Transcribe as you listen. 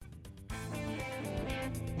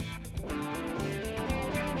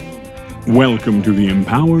Welcome to the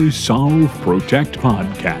Empower, Solve, Protect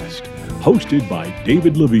podcast, hosted by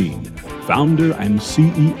David Levine, founder and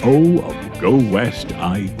CEO of Go West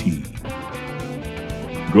IT.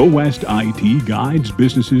 Go West IT guides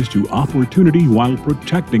businesses to opportunity while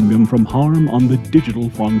protecting them from harm on the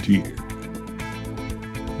digital frontier.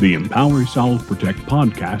 The Empower, Solve, Protect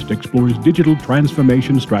podcast explores digital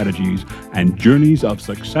transformation strategies and journeys of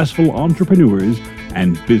successful entrepreneurs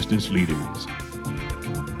and business leaders.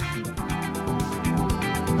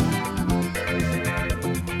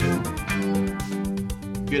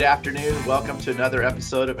 Good afternoon. Welcome to another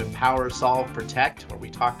episode of Empower, Solve, Protect, where we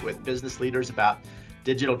talk with business leaders about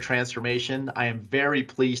digital transformation. I am very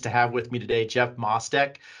pleased to have with me today Jeff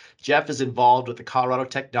Mostek. Jeff is involved with the Colorado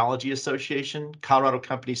Technology Association, Colorado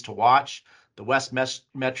Companies to Watch, the West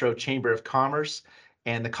Metro Chamber of Commerce,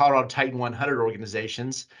 and the Colorado Titan 100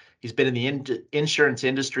 organizations. He's been in the insurance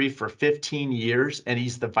industry for 15 years, and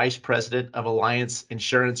he's the vice president of Alliance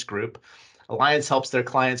Insurance Group. Alliance helps their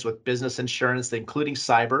clients with business insurance, including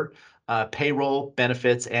cyber, payroll,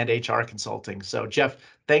 benefits, and HR consulting. So, Jeff,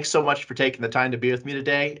 thanks so much for taking the time to be with me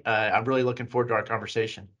today. I'm really looking forward to our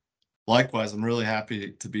conversation. Likewise, I'm really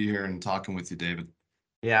happy to be here and talking with you, David.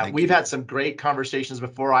 Yeah, we've had some great conversations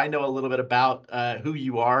before. I know a little bit about who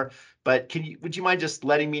you are, but would you mind just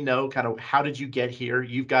letting me know kind of how did you get here?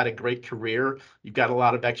 You've got a great career. You've got a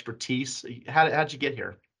lot of expertise. How'd you get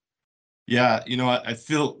here? Yeah, I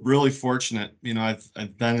feel really fortunate.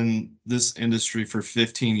 I've been in this industry for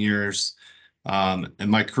 15 years, and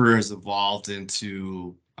my career has evolved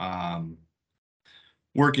into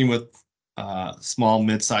working with small,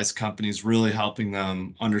 mid-sized companies, really helping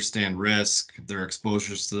them understand risk, their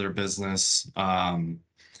exposures to their business. And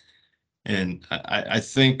I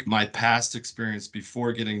think my past experience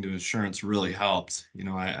before getting to insurance really helped.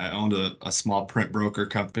 I owned a small print broker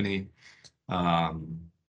company.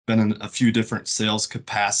 Been in a few different sales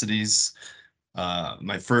capacities.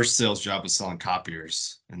 My first sales job was selling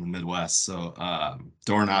copiers in the Midwest, so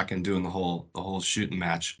door knocking, doing the whole shooting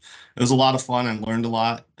match. It was a lot of fun and learned a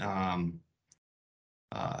lot.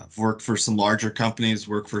 Worked for some larger companies,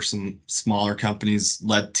 worked for some smaller companies,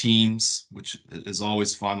 led teams, which is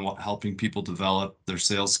always fun, helping people develop their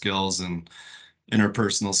sales skills and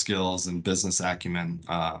interpersonal skills and business acumen.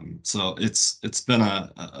 So it's been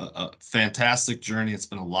a fantastic journey. It's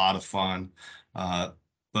been a lot of fun.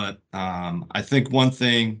 But I think one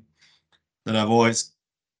thing that I've always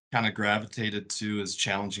kind of gravitated to is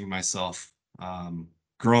challenging myself,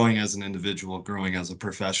 growing as an individual, growing as a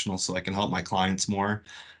professional, so I can help my clients more.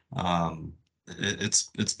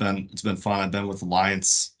 It's been fun. I've been with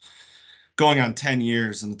Alliance going on 10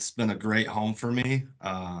 years, and it's been a great home for me.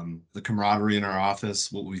 The camaraderie in our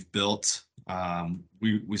office, what we've built.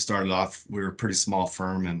 We started off, we were a pretty small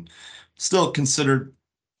firm and still considered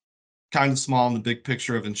kind of small in the big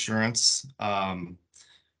picture of insurance.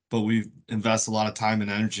 But we've invested a lot of time and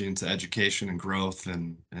energy into education and growth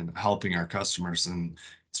and helping our customers. And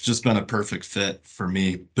it's just been a perfect fit for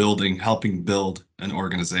me, helping build an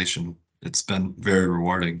organization. It's been very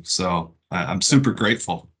rewarding. So I'm super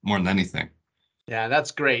grateful more than anything. Yeah,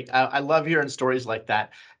 that's great. I love hearing stories like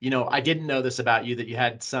that. I didn't know this about you, that you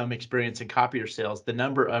had some experience in copier sales. The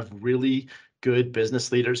number of really good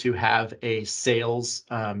business leaders who have a sales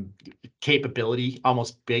capability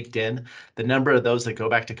almost baked in, the number of those that go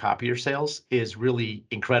back to copier sales is really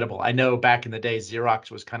incredible. I know back in the day,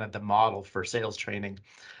 Xerox was kind of the model for sales training.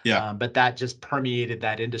 Yeah. But that just permeated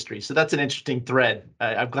that industry. So that's an interesting thread.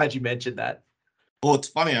 I'm glad you mentioned that. Well, it's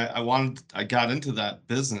funny. I got into that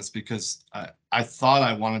business because I thought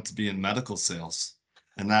I wanted to be in medical sales,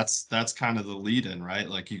 and that's kind of the lead in, right?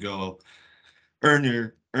 Like you go earn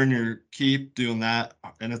your keep doing that,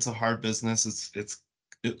 and it's a hard business.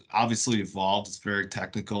 It obviously evolved. It's very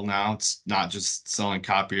technical now. It's not just selling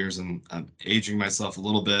copiers, and I'm aging myself a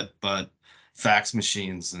little bit, but fax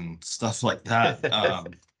machines and stuff like that.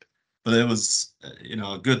 But it was,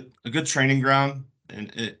 a good training ground,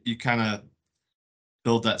 and you kind of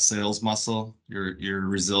build that sales muscle, your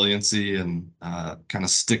resiliency, and kind of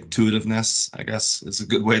stick-to-itiveness, I guess is a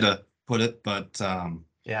good way to put it. But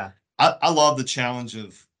yeah, I love the challenge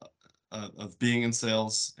of being in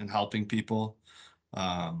sales and helping people.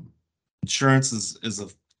 Insurance is a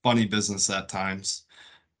funny business at times,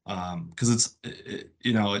 because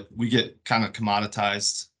we get kind of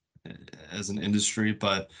commoditized as an industry,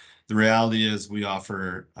 but the reality is we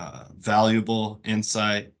offer valuable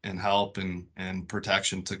insight and help and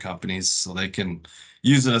protection to companies so they can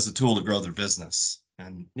use it as a tool to grow their business.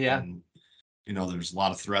 And there's a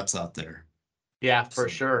lot of threats out there. Yeah, for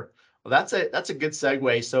sure. Well, that's a good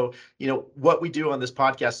segue. So, what we do on this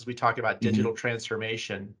podcast is we talk about Mhm. digital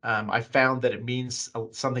transformation. I found that it means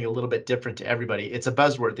something a little bit different to everybody. It's a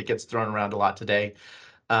buzzword that gets thrown around a lot today.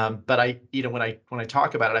 But when I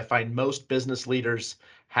talk about it, I find most business leaders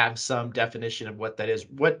have some definition of what that is.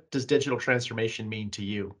 What does digital transformation mean to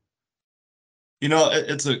you?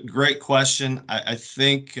 It's a great question. I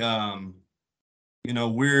think,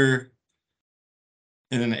 we're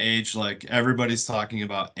in an age like everybody's talking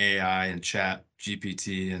about AI and chat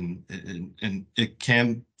GPT, and it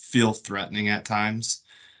can feel threatening at times,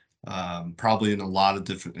 probably in a lot of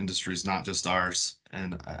different industries, not just ours.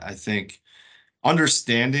 And I think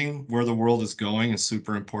understanding where the world is going is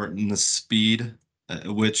super important. The speed at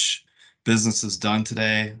which business is done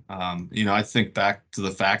today. I think back to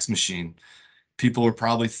the fax machine. People were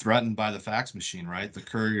probably threatened by the fax machine, right? The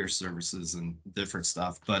courier services and different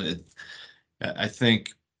stuff. But I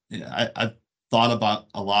think, yeah, I've thought about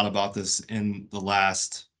a lot about this in the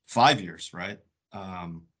last 5 years, right?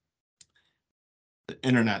 Um, the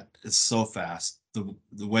internet is so fast. The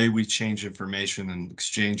way we change information and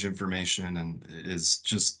exchange information and is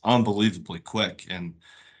just unbelievably quick and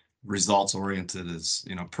results oriented as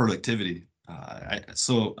productivity.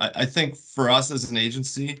 I think for us as an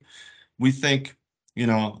agency, we think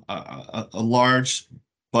a large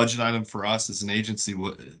budget item for us as an agency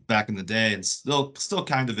back in the day, and still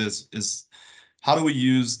kind of is how do we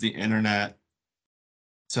use the internet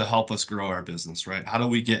to help us grow our business, right? How do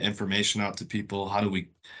we get information out to people? How do we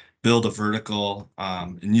build a vertical,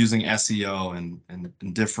 and using SEO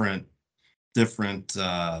and different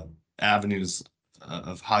avenues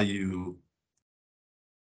of how you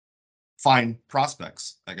find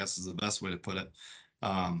prospects, I guess is the best way to put it.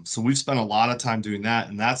 So we've spent a lot of time doing that,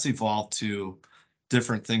 and that's evolved to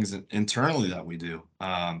different things internally that we do.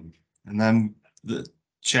 And then the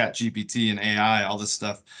chat GPT and AI, all this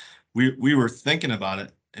stuff, we were thinking about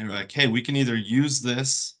it and we're like, hey, we can either use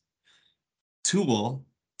this tool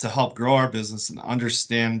to help grow our business and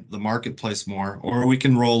understand the marketplace more, or we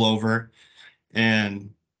can roll over and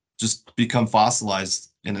just become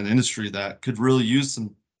fossilized in an industry that could really use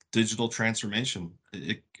some digital transformation.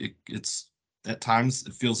 It's at times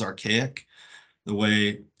it feels archaic the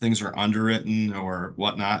way things are underwritten or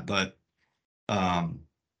whatnot, but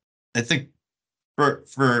I think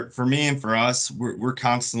for me and for us, we're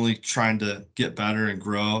constantly trying to get better and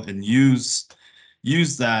grow and use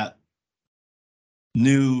that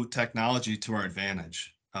new technology to our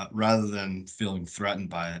advantage, rather than feeling threatened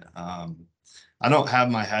by it. I don't have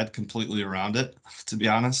my head completely around it, to be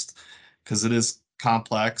honest, because it is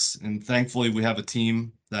complex. And thankfully, we have a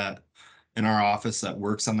team that in our office that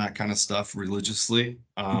works on that kind of stuff religiously.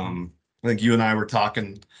 I think you and I were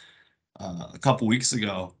talking a couple weeks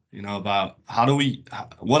ago, about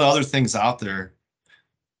what other things out there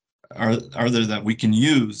are there that we can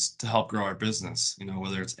use to help grow our business,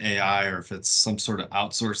 whether it's AI or if it's some sort of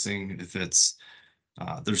outsourcing, if it's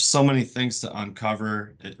there's so many things to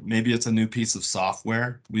uncover. Maybe it's a new piece of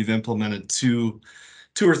software. We've implemented two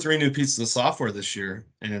or three new pieces of software this year,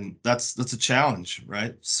 and that's a challenge,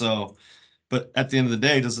 right? So, but at the end of the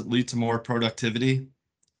day, does it lead to more productivity?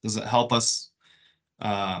 Does it help us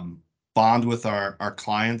bond with our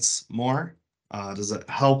clients more? Does it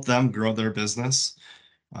help them grow their business?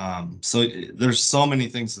 So there's so many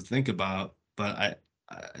things to think about, but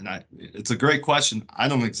it's a great question. I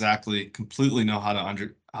don't exactly completely know how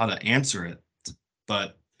to answer it,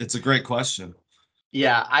 but it's a great question.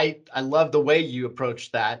 Yeah, I love the way you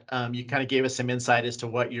approach that. You kind of gave us some insight as to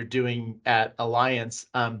what you're doing at Alliance.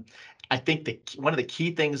 I think one of the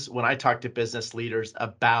key things when I talk to business leaders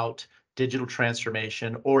about digital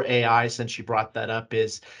transformation or AI, since you brought that up,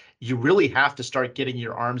 is you really have to start getting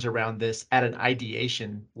your arms around this at an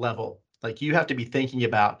ideation level. Like you have to be thinking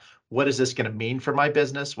about what is this going to mean for my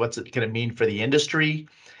business? What's it going to mean for the industry?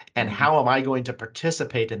 And Mhm. how am I going to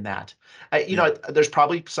participate in that? Yeah. There's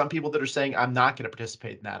probably some people that are saying, I'm not going to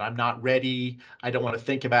participate in that. I'm not ready. I don't want to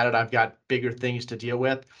think about it. I've got bigger things to deal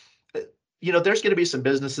with. Uh, there's going to be some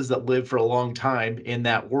businesses that live for a long time in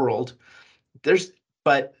that world. There's,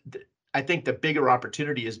 but I think the bigger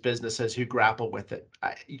opportunity is businesses who grapple with it.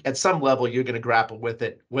 At some level, you're going to grapple with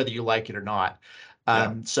it, whether you like it or not.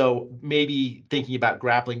 Yeah. So maybe thinking about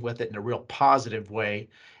grappling with it in a real positive way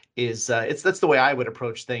is that's the way I would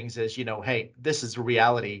approach things. Is hey, this is a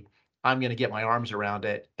reality. I'm going to get my arms around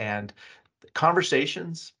it, and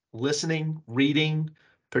conversations, listening, reading,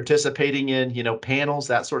 participating in panels,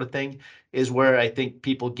 that sort of thing is where I think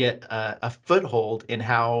people get a foothold in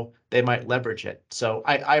how they might leverage it. So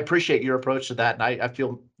I appreciate your approach to that, and I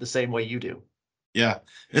feel the same way you do. Yeah.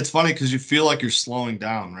 It's funny because you feel like you're slowing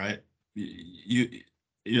down, right? You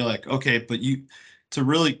you're like, okay, but to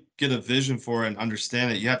really get a vision for it and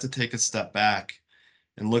understand it, you have to take a step back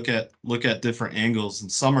and look at different angles.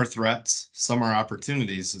 And some are threats, some are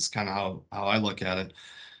opportunities, is kind of how I look at it.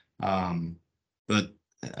 But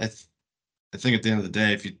I, th I think at the end of the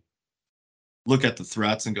day, if you look at the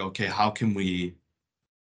threats and go, okay, how can we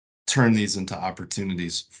turn these into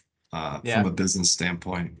opportunities from Yeah, a business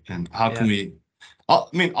standpoint, and how can yeah, we I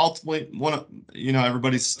mean, ultimately,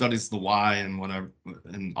 everybody studies the why and whatever,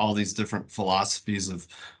 and all these different philosophies of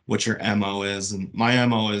what your MO is. And my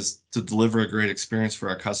MO is to deliver a great experience for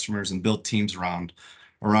our customers and build teams around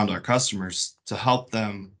our customers to help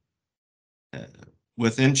them uh,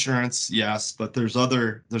 with insurance. Yes, but there's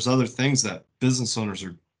other things that business owners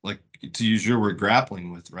are, like, to use your word,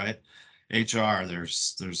 grappling with, right? HR,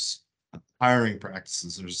 there's hiring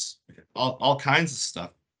practices, there's all kinds of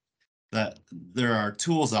stuff, that there are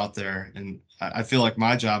tools out there. And I feel like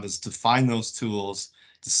my job is to find those tools,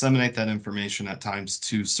 disseminate that information at times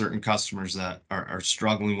to certain customers that are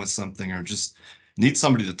struggling with something or just need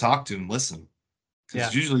somebody to talk to and listen.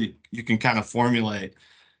 Because yeah, usually you can kind of formulate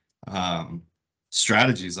um,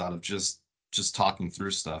 strategies out of just talking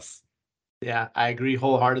through stuff. yeah. I agree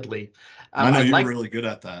wholeheartedly. And I know I'd you're like, really good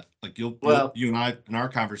at that. Like well, you and I, in our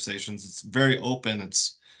conversations, it's very open.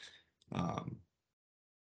 It's um,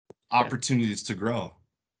 yeah. opportunities to grow.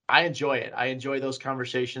 I enjoy it. I enjoy those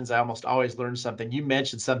conversations. I almost always learn something. You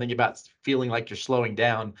mentioned something about feeling like you're slowing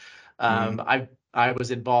down. Mhm. I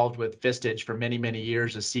was involved with Vistage for many, many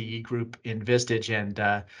years, a CE group in Vistage, and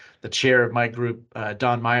the chair of my group,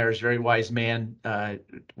 Don Myers, very wise man,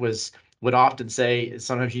 was would often say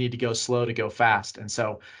sometimes you need to go slow to go fast, and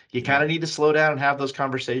so you kind Yeah, of need to slow down and have those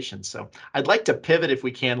conversations. So I'd like to pivot, if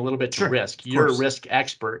we can, a little bit to sure, risk. of You're a course. risk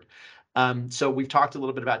expert. So we've talked a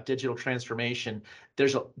little bit about digital transformation.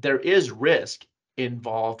 There is risk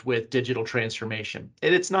involved with digital transformation,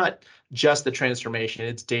 and it's not just the transformation,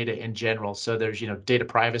 it's data in general. So there's, data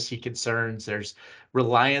privacy concerns, there's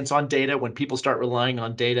reliance on data. When people start relying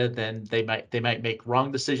on data, then they might make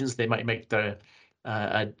wrong decisions, they might make a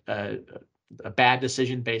bad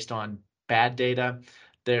decision based on bad data.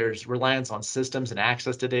 There's reliance on systems and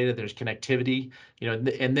access to data. There's connectivity.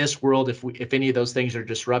 In this world, if any of those things are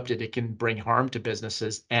disrupted, it can bring harm to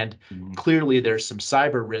businesses. And Mhm. clearly, there's some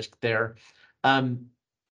cyber risk there. Um,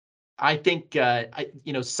 I think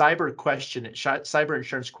cyber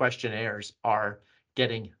insurance questionnaires are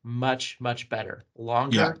getting much, much better, Yeah.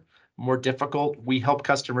 longer, more difficult. We help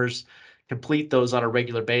customers complete those on a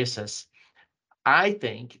regular basis. I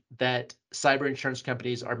think that cyber insurance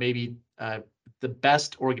companies are maybe the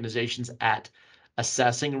best organizations at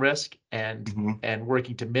assessing risk and Mhm.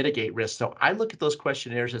 working to mitigate risk. So I look at those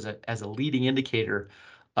questionnaires as a leading indicator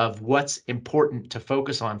of what's important to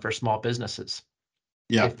focus on for small businesses.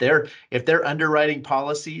 Yeah. If they're underwriting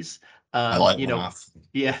policies, I um, light you one know, off.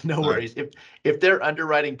 yeah, no Sorry. worries. If they're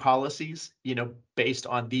underwriting policies, based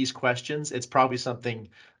on these questions, it's probably something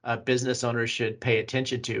business owners should pay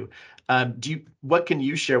attention to. What can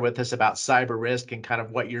you share with us about cyber risk and kind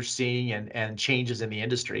of what you're seeing and changes in the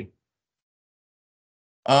industry?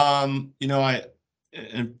 I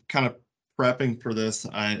and kind of prepping for this,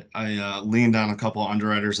 I leaned on a couple of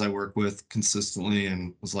underwriters I work with consistently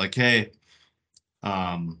and was like, hey,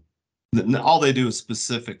 um, all they do is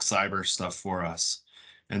specific cyber stuff for us,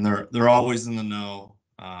 and they're always in the know.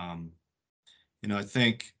 I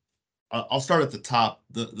think I'll start at the top.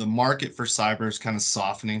 The market for cyber is kind of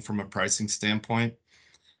softening from a pricing standpoint.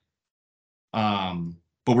 Um,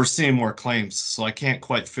 but we're seeing more claims, so I can't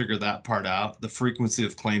quite figure that part out. The frequency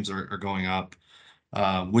of claims are going up,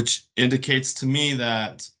 which indicates to me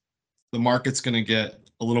that the market's going to get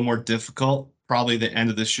a little more difficult, probably the end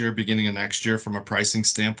of this year, beginning of next year, from a pricing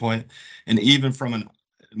standpoint. And even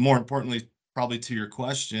more importantly, probably to your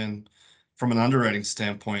question, from an underwriting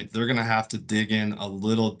standpoint, they're going to have to dig in a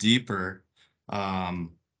little deeper,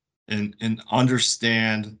 um, and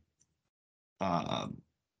understand uh,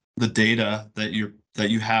 the data that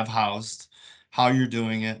you have housed, how you're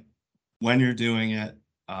doing it, when you're doing it,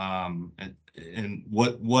 and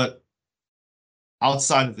what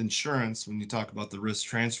outside of insurance, when you talk about the risk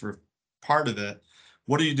transfer part of it,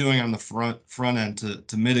 what are you doing on the front end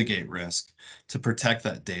to mitigate risk, to protect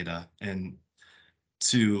that data, and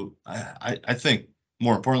to I think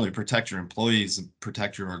more importantly, protect your employees and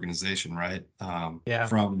protect your organization, right? Yeah.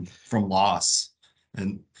 From loss.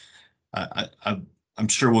 And I'm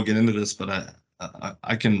sure we'll get into this, but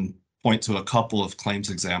I can point to a couple of claims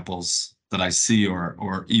examples that I see,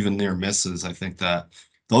 or even near misses. I think that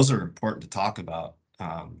those are important to talk about.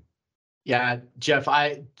 Yeah, Jeff,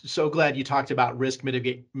 I so glad you talked about risk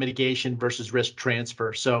mitigation versus risk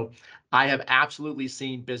transfer. So I have absolutely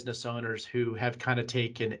seen business owners who have kind of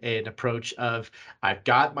taken an approach of, I've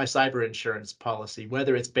got my cyber insurance policy,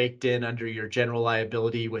 whether it's baked in under your general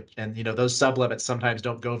liability with, and those sublimits sometimes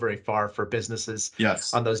don't go very far for businesses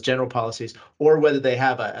Yes. on those general policies, or whether they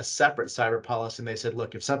have a separate cyber policy and they said,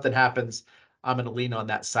 look, if something happens, I'm going to lean on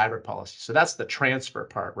that cyber policy. So that's the transfer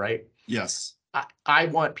part, right? Yes. I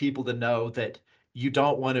want people to know that you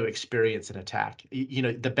don't want to experience an attack.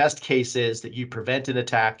 The best case is that you prevent an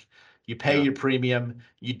attack, you pay Yeah. your premium,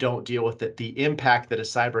 you don't deal with it. The impact that a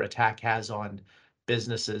cyber attack has on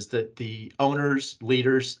businesses, that the owners,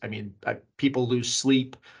 leaders, I mean, people lose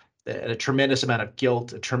sleep, a tremendous amount of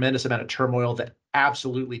guilt, a tremendous amount of turmoil that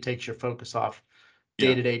absolutely takes your focus off Yeah.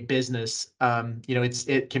 day-to-day business.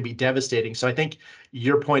 It can be devastating. So I think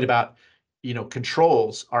your point about,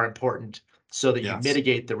 controls are important so that you Yes.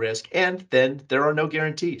 mitigate the risk. And then there are no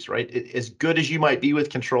guarantees, right? As good as you might be with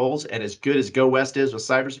controls and as good as Go West is with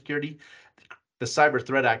cybersecurity, the cyber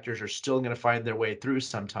threat actors are still going to find their way through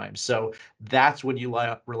sometimes. So that's when you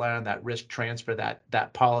rely on that risk transfer,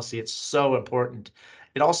 that policy. It's so important.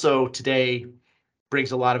 It also today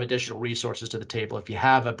brings a lot of additional resources to the table. If you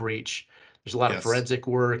have a breach, there's a lot of Yes. forensic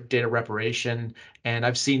work, data reparation, and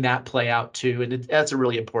I've seen that play out too. And that's a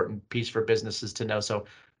really important piece for businesses to know. So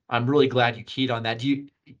I'm really glad you keyed on that.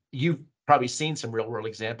 You've probably seen some real world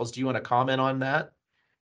examples. Do you want to comment on that?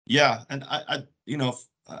 Yeah. And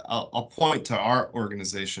I'll point to our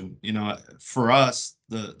organization. For us,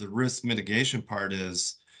 the risk mitigation part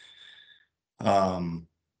is um,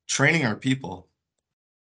 training our people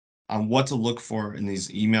on what to look for in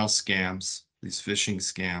these email scams, these phishing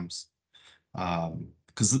scams.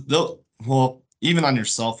 Because well, even on your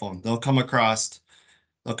cell phone, they'll come across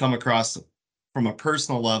from a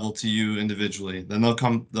personal level to you individually. Then they'll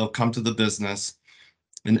come to the business,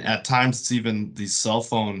 and at times it's even these cell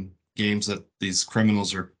phone games that these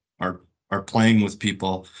criminals are playing with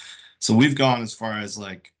people. So we've gone as far as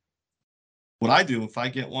like what I do if I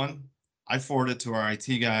get one, I forward it to our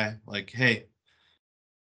IT guy, like, hey,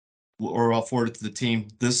 or I'll forward it to the team.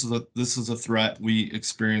 This is a threat we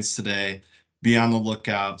experienced today. Be on the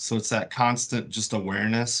lookout. So it's that constant just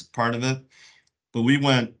awareness part of it. But we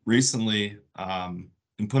went recently and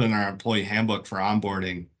put in our employee handbook for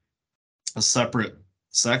onboarding a separate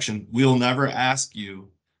section. We'll never ask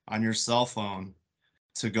you on your cell phone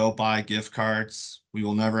to go buy gift cards. We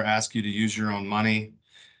will never ask you to use your own money.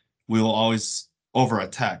 We will always over a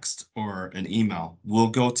text or an email. We'll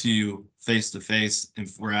go to you face to face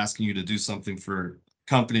if we're asking you to do something for a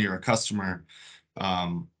company or a customer.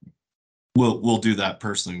 Um, we'll do that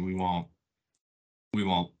personally. We won't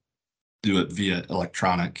do it via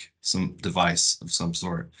electronic, some device of some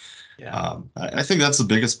sort. Yeah. I think that's the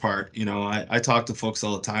biggest part. I talk to folks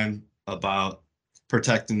all the time about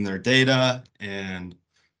protecting their data, and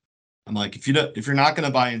I'm like, if you're not going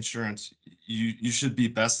to buy insurance, you should be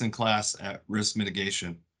best in class at risk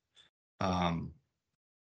mitigation. Um,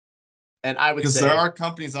 And I would because there say, are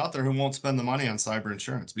companies out there who won't spend the money on cyber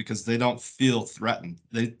insurance because they don't feel threatened.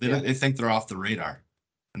 yeah, They think they're off the radar,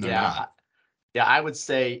 and they're yeah. not. Yeah, I would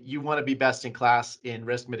say you want to be best in class in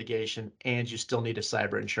risk mitigation, and you still need a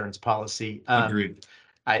cyber insurance policy. Agreed.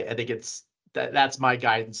 I think that's my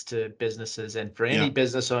guidance to businesses, and for any Yeah,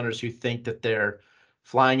 business owners who think that they're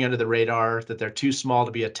flying under the radar, that they're too small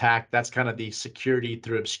to be attacked. That's kind of the security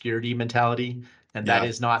through obscurity mentality, and that yeah,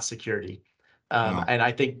 is not security. no, And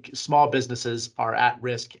I think small businesses are at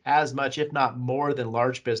risk as much, if not more, than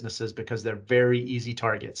large businesses because they're very easy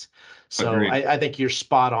targets. So agreed. I think you're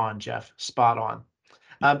spot on, Jeff. Spot on.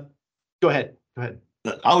 Um, Go ahead. Go ahead.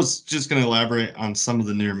 I was just going to elaborate on some of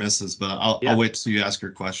the near misses, but I'll Yeah. wait till you ask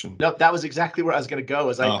your question. No, that was exactly where I was going to go.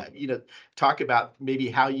 As Oh, talk about maybe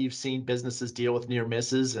how you've seen businesses deal with near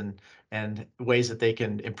misses and ways that they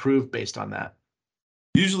can improve based on that.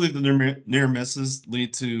 usually the near misses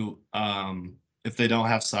lead to, if they don't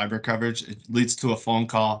have cyber coverage, it leads to a phone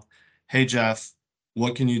call. Hey, Jeff,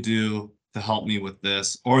 what can you do to help me with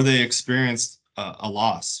this? Or they experienced a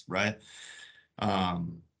loss, right?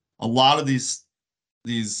 Um, a lot of these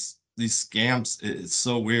scams, it's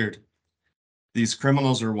so weird. These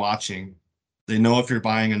criminals are watching. They know if you're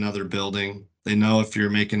buying another building. They know if you're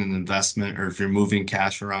making an investment or if you're moving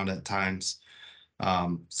cash around at times.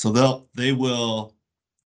 So they will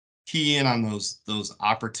key in on those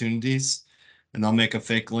opportunities, and they'll make a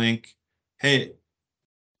fake link. Hey,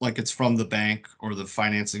 like it's from the bank or the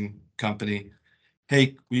financing company.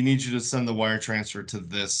 Hey, we need you to send the wire transfer to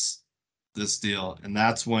this deal. And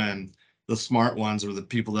that's when the smart ones or the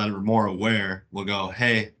people that are more aware will go,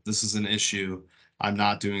 hey, this is an issue. I'm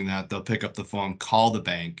not doing that. They'll pick up the phone, call the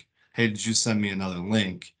bank. Hey, did you send me another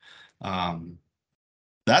link?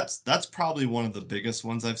 That's probably one of the biggest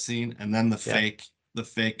ones I've seen. And then the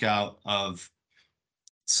fake out of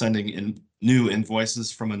sending in new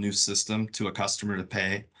invoices from a new system to a customer to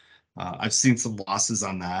pay. I've seen some losses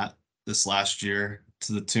on that this last year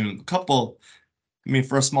to the tune a couple. I mean,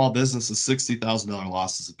 for a small business, a $60,000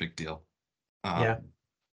 loss is a big deal. Yeah.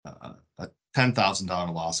 A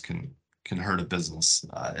 $10,000 loss can hurt a business.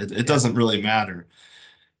 It Yeah. doesn't really matter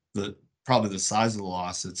probably the size of the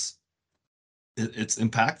loss. It's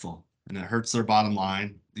impactful and it hurts their bottom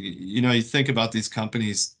line. You know, you think about these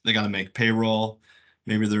companies, they got to make payroll.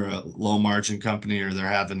 Maybe they're a low margin company or they're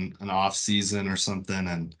having an off season or something.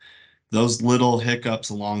 And those little hiccups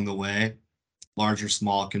along the way, large or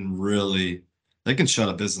small, they can shut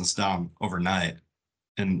a business down overnight.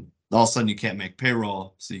 And all of a sudden you can't make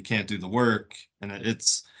payroll, so you can't do the work. And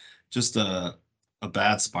it's just a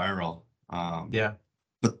bad spiral. Yeah.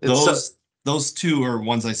 But It's so, those two are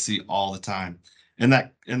ones I see all the time. And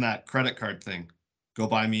that credit card thing, go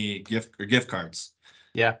buy me gift cards.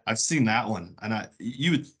 yeah. I've seen that one, and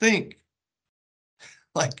you would think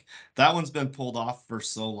like that one's been pulled off for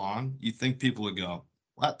so long. You think people would go,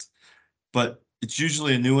 what? But it's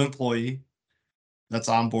usually a new employee that's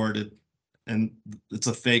onboarded, and it's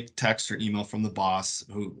a fake text or email from the boss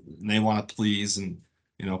and they want to please and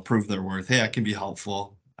prove their worth. Hey, I can be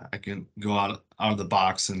helpful. I can go out of the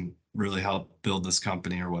box and really help build this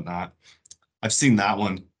company or whatnot. I've seen that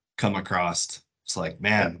one come across. It's like, Yeah.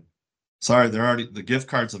 man, sorry, the gift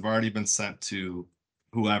cards have already been sent to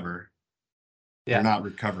whoever. They're Yeah. not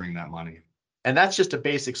recovering that money. And that's just a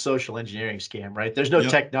basic social engineering scam, right? There's no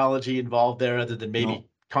Yep. technology involved there other than maybe Nope.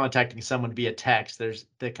 contacting someone via text. There's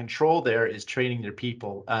the control there is training their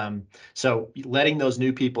people. So letting those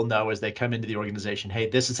new people know as they come into the organization, hey,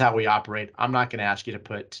 this is how we operate. I'm not going to ask you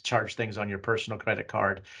to charge things on your personal credit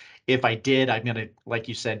card. If I did, I'm going to, like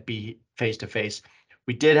you said, be face to face.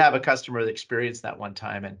 We did have a customer that experienced that one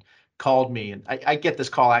time and called me, and I get this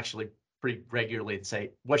call actually pretty regularly and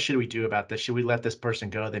say, what should we do about this? Should we let this person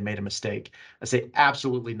go? They made a mistake. I say,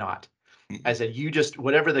 absolutely not. I said,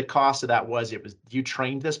 whatever the cost of that was, you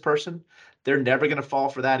trained this person. They're never going to fall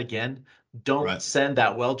for that again. Don't Right. send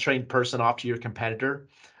that well-trained person off to your competitor.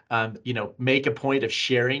 Make a point of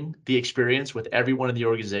sharing the experience with everyone in the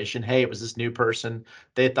organization. Hey, it was this new person.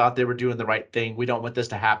 They thought they were doing the right thing. We don't want this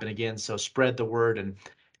to happen again. So spread the word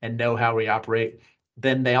and know how we operate.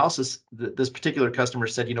 Then this particular customer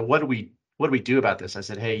said, what do we do about this? I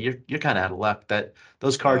said, hey, you're kind of out of luck that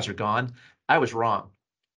those cards Yeah. are gone. I was wrong.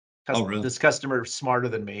 Oh, really? This customer is smarter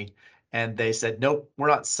than me. And they said, nope, we're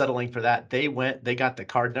not settling for that. They got the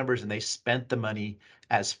card numbers and they spent the money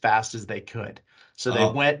as fast as they could. So they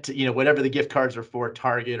Oh, went to, whatever the gift cards are for,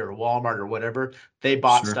 Target or Walmart or whatever, they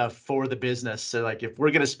bought sure. stuff for the business. So like if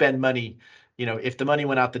we're going to spend money, if the money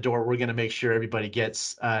went out the door, we're going to make sure everybody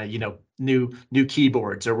gets, new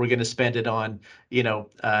keyboards, or we're going to spend it on,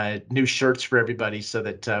 new shirts for everybody so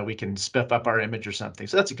that we can spiff up our image or something.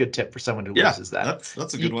 So that's a good tip for someone who Yeah, loses that.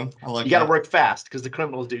 that's a good You, one. I like you got to that. work fast because the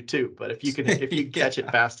criminals do too. But if you catch it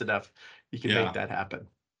Yeah. fast enough, you can make Yeah. that happen.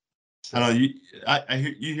 I know So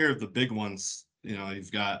you hear of the big ones.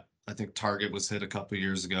 You've got, I think Target was hit a couple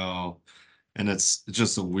years ago, and it's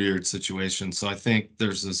just a weird situation. So I think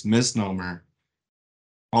there's this misnomer,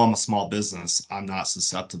 oh, I'm a small business, I'm not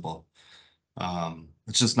susceptible.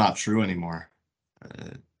 It's just not true anymore.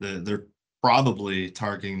 They're probably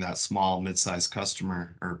targeting that small, mid-sized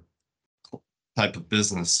customer or type of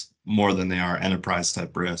business more than they are enterprise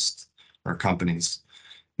type risks or companies.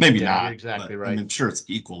 Maybe yeah, you're not, exactly but I right. mean, sure, it's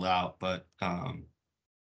equaled out, but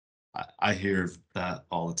I hear that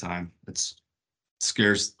all the time.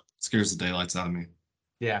 Scares the daylights out of me.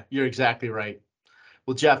 Yeah, you're exactly right.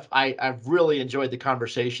 Well, Jeff, I've really enjoyed the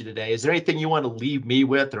conversation today. Is there anything you want to leave me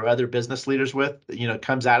with or other business leaders with,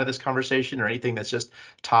 comes out of this conversation, or anything that's just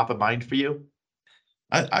top of mind for you?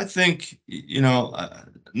 I think,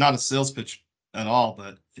 not a sales pitch at all,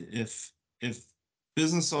 but if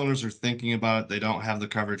business owners are thinking about it, they don't have the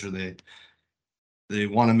coverage, or they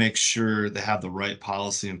want to make sure they have the right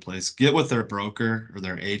policy in place, get with their broker or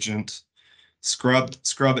their agent, scrub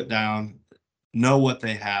it down, know what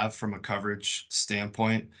they have from a coverage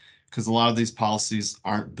standpoint, because a lot of these policies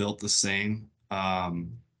aren't built the same.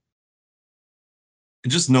 And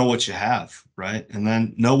just know what you have, right? And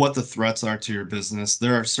then know what the threats are to your business.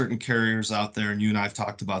 There are certain carriers out there, and you and I have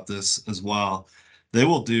talked about this as well.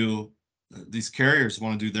 These carriers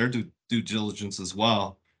want to do their due diligence as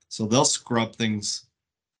well. So they'll scrub things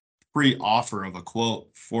pre-offer of a quote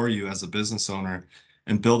for you as a business owner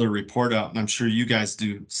and build a report out. And I'm sure you guys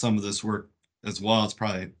do some of this work as well. It's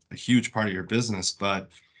probably a huge part of your business, but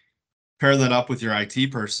pair that up with your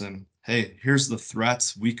IT person. Hey, here's the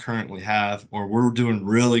threats we currently have, or we're doing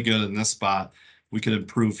really good in this spot. We could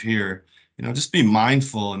improve here. Just be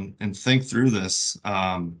mindful and think through this.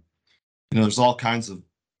 There's all kinds of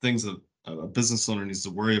things that a business owner needs to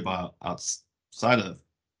worry about outside of,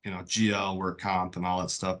 GL, work comp, and all that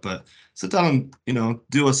stuff. But sit down and,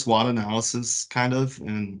 do a SWOT analysis kind of,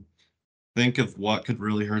 and think of what could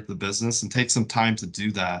really hurt the business, and take some time to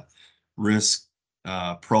do that risk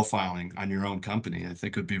profiling on your own company. I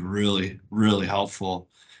think would be really, really helpful.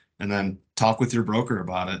 And then talk with your broker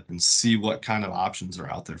about it and see what kind of options are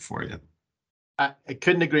out there for you. I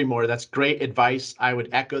couldn't agree more. That's great advice. I would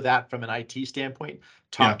echo that from an IT standpoint.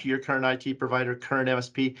 Talk to your current IT provider, current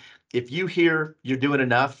MSP. If you hear you're doing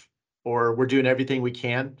enough or we're doing everything we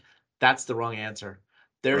can, that's the wrong answer.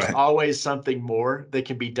 There's always something more that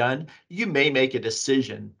can be done. You may make a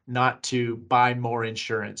decision not to buy more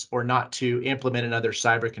insurance or not to implement another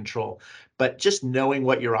cyber control, but just knowing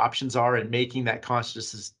what your options are and making that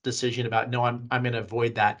conscious decision about, no, I'm going to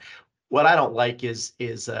avoid that. What I don't like is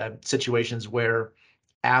situations where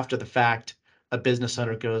after the fact, a business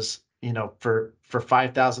owner goes, for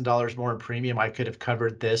 $5,000 more in premium, I could have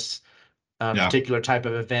covered this particular type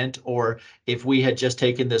of event. Or if we had just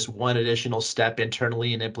taken this one additional step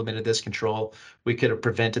internally and implemented this control, we could have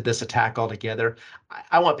prevented this attack altogether.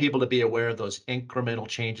 I want people to be aware of those incremental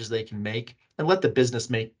changes they can make, and let the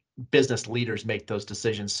business leaders make those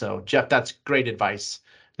decisions. So Jeff, that's great advice.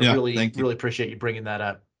 I really appreciate you bringing that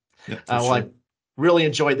up. I really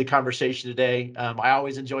enjoyed the conversation today. I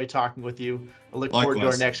always enjoy talking with you. I look forward to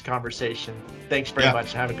our next conversation. Thanks very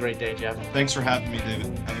much. Have a great day, Jeff. Thanks for having me,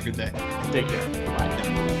 David. Have a good day. Take care.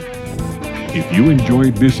 Bye. If you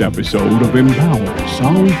enjoyed this episode of Empower,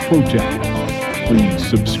 Solve, Protect, please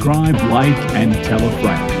subscribe, like, and tell a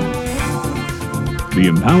friend. The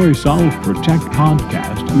Empower, Solve, Protect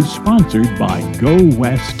podcast is sponsored by Go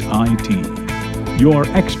West IT, your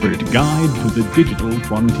expert guide to the digital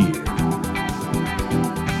frontier.